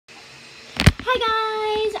Hi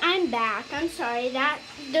guys, I'm back. I'm sorry that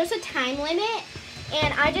there's a time limit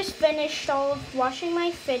and I just finished all of washing my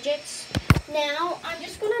fidgets. Now I'm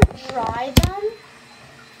just gonna dry them.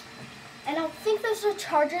 And I think there's a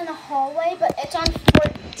charger in the hallway, but it's on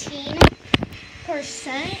 14%.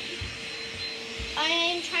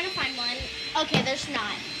 I'm trying to find one. Okay, there's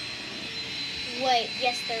not. Wait,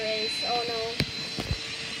 yes there is. Oh no.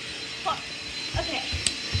 Oh, okay.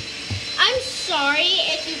 I'm sorry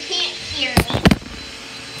if you can't hear me.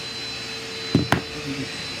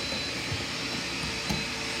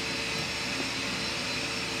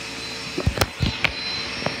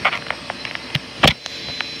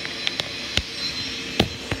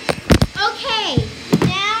 Okay,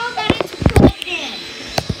 now that it's plugged in,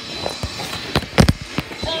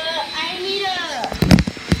 I need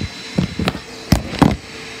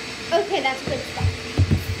okay, that's good stuff.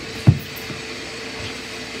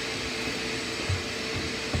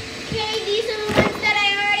 Okay, these are the ones that I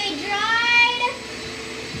already dried.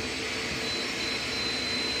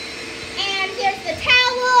 And here's the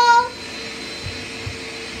towel.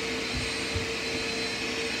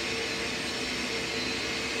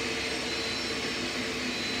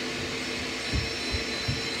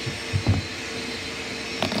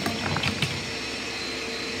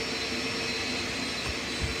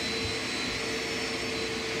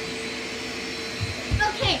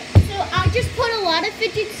 Okay, so I just put a lot of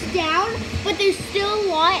fidgets down, but there's still a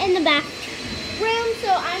lot in the back room, so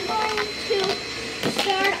I'm going to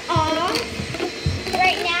start off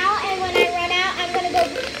right now, and when I run out, I'm going to go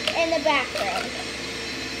in the back room.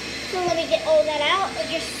 So let me get all that out,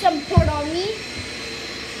 just some poured on me.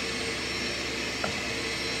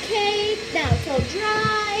 Okay, now it's all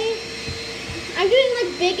dry. I'm doing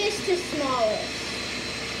like biggest to smallest.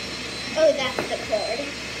 Oh, that's the cord.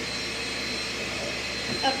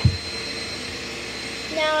 Okay.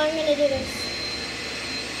 Now I'm going to do this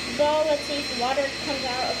ball. Let's see if the water comes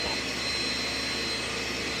out. Okay.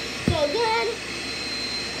 So good.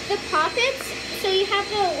 The poppets, so you have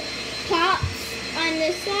the pops on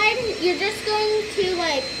this side. You're just going to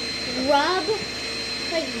like rub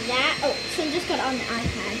like that. Oh, so I'm just got on the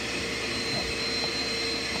iPad.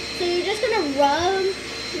 So you're just going to rub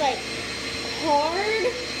like hard.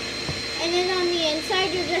 And then on the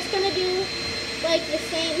inside, you're just going to do like the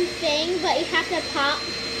same thing, but you have to pop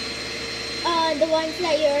the ones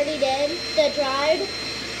that you already did, the dried.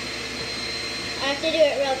 I have to do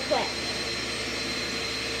it real quick.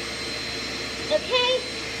 Okay,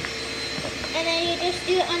 and then you just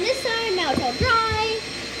do it on this side. Now it's all dry.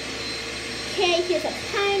 Okay, here's a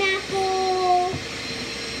pineapple.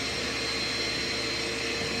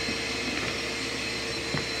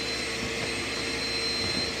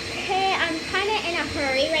 Okay, I'm kind of in a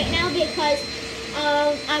hurry right now because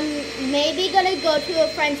I'm maybe gonna go to a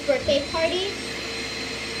friend's birthday party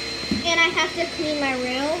and I have to clean my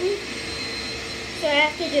room, so I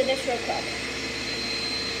have to do this real quick.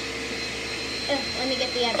 Let me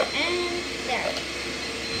get the other end. There.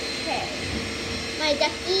 Okay. My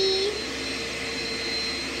ducky.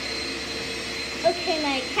 Okay,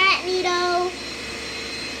 my cat needle.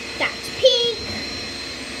 That's pink.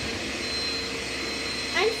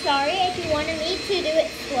 I'm sorry if you wanted me to do it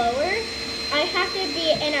slower. I have to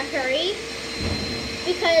be in a hurry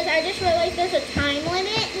because I just realized there's a time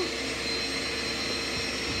limit.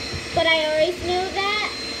 But I always knew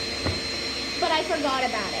that, but I forgot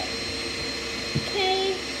about it.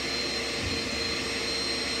 Okay.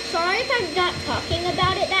 Sorry if I'm not talking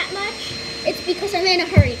about it that much. It's because I'm in a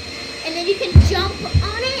hurry. And then you can jump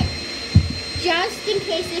on it just in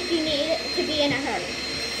case if you need to be in a hurry.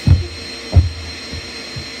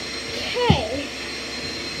 Okay.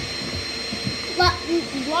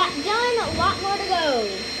 Lot done, a lot more to go.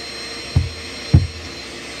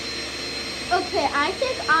 Okay, I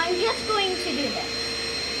think I'm just going to do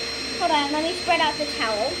this. Hold on, let me spread out the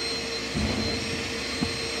towel.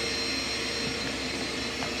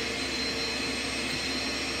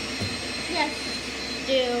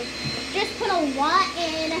 Just put a lot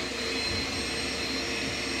in.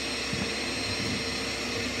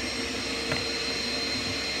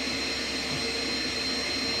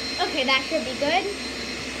 Okay, that should be good.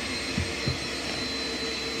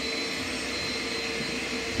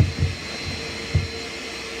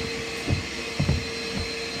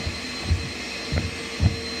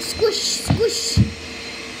 Squish, squish.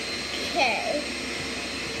 Okay.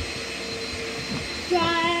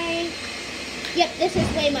 Dry. Yep, this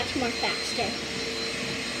is way much more faster.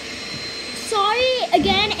 Sorry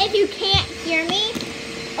again if you can't hear me.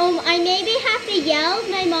 I maybe have to yell.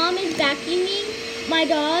 My mom is vacuuming. My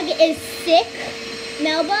dog is sick,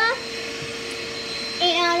 Melba.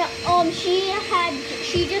 And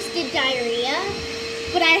She just did diarrhea,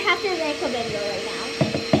 but I have to make a video right now.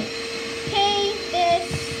 Okay, this.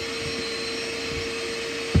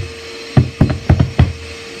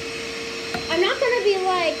 I'm not gonna be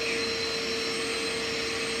like.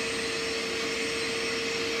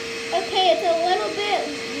 Okay, it's a little bit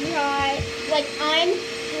dry. Like I'm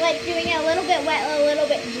like doing it a little bit wet, a little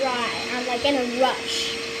bit dry. I'm like in a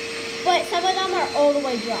rush. But some of them are all the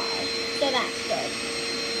way dry, so that's good.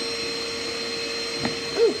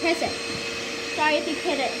 Ooh, present. Sorry if you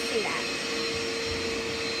couldn't see that.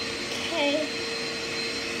 Okay.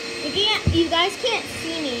 You guys can't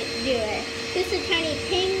see me do it. Just a tiny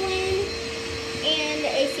penguin and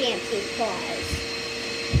a fancy claws.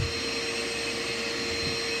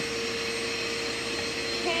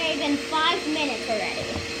 Okay, been 5 minutes already.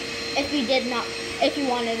 If you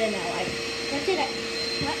wanted to know, what?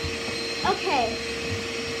 Okay.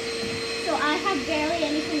 So I have barely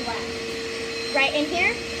anything left. Right in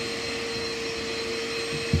here.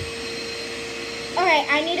 Alright,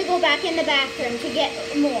 I need to go back in the bathroom to get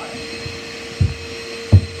more.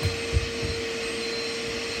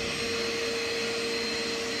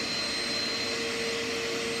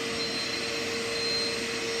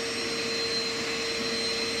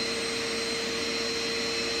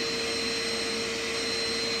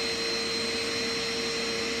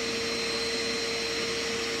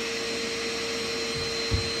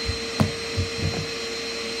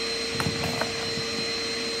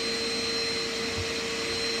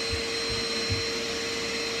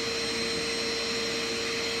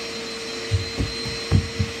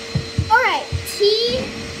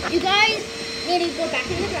 You guys need to go back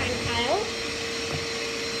in the drying pile.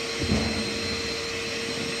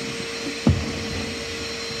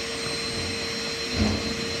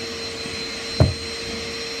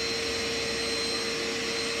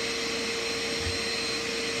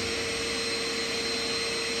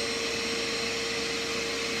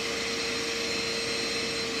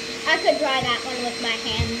 I could dry that one with my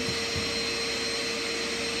hands.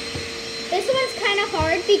 This one's kind of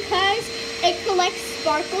hard because it collects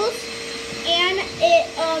sparkles, and it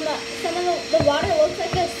some of the water looks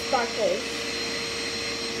like those sparkles.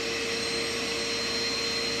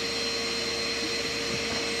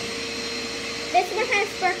 This one has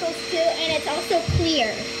sparkles too, and it's also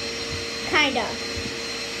clear, kinda.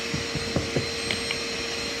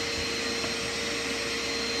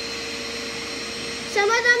 Some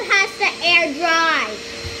of them has the air dry.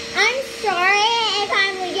 I'm sorry if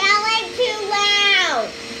I'm yelling too loud.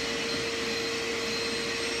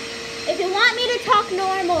 If you want me to talk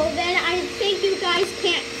normal, then I think you guys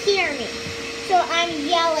can't hear me. So I'm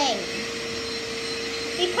yelling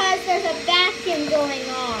because there's a vacuum going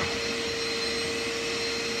on.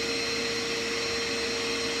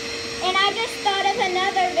 And I just thought of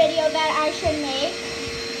another video that I should make.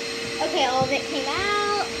 Okay, all of it came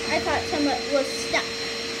out. I thought some of it was stuck.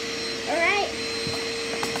 Alright.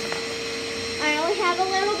 I only have a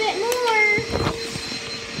little bit more.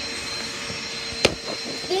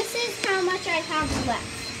 This is how much I have left.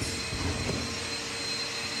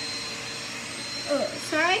 Oh,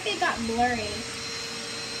 sorry if it got blurry.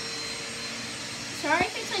 Sorry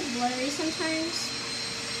if it's like blurry sometimes.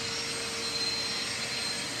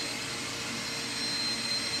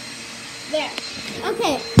 There.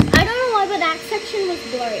 Okay, I don't know why, but that section was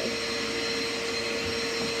blurry.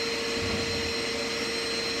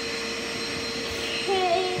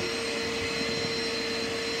 Okay.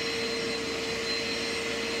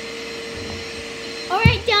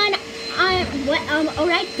 Alright, done.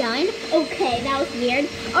 Alright, done. Okay, that was weird.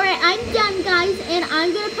 Alright, I'm done, guys, and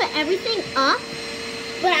I'm gonna put everything up.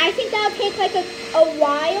 But I think that'll take like a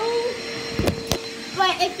while.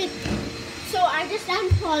 But if it, so I just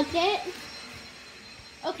unplugged it.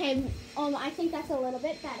 Okay, I think that's a little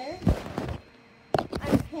bit better.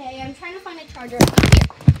 Okay, I'm trying to find a charger.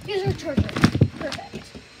 Here's our charger. Perfect.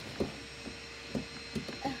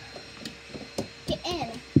 Get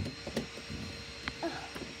in.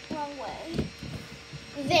 Wrong way.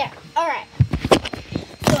 There. Alright.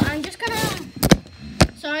 So I'm just gonna...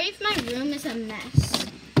 Sorry if my room is a mess.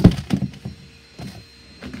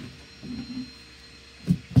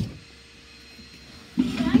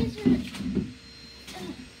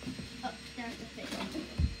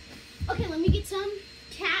 Okay, let me get some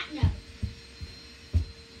catnip.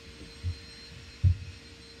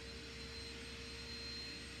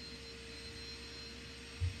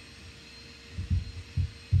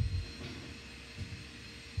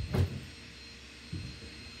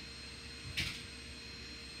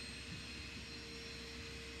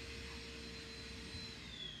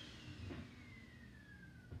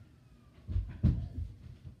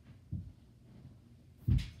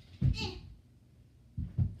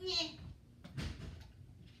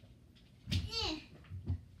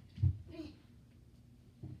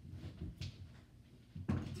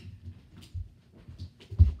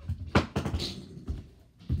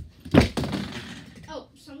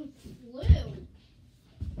 one flew.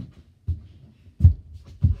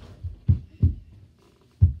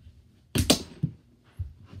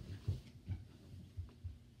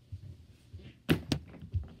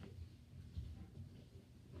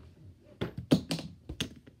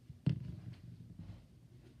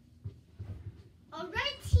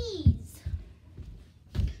 Alrighties.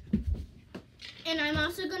 And I'm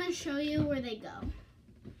also going to show you where they go.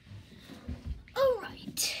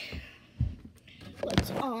 Alright.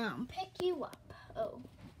 Let's pick you up. Oh.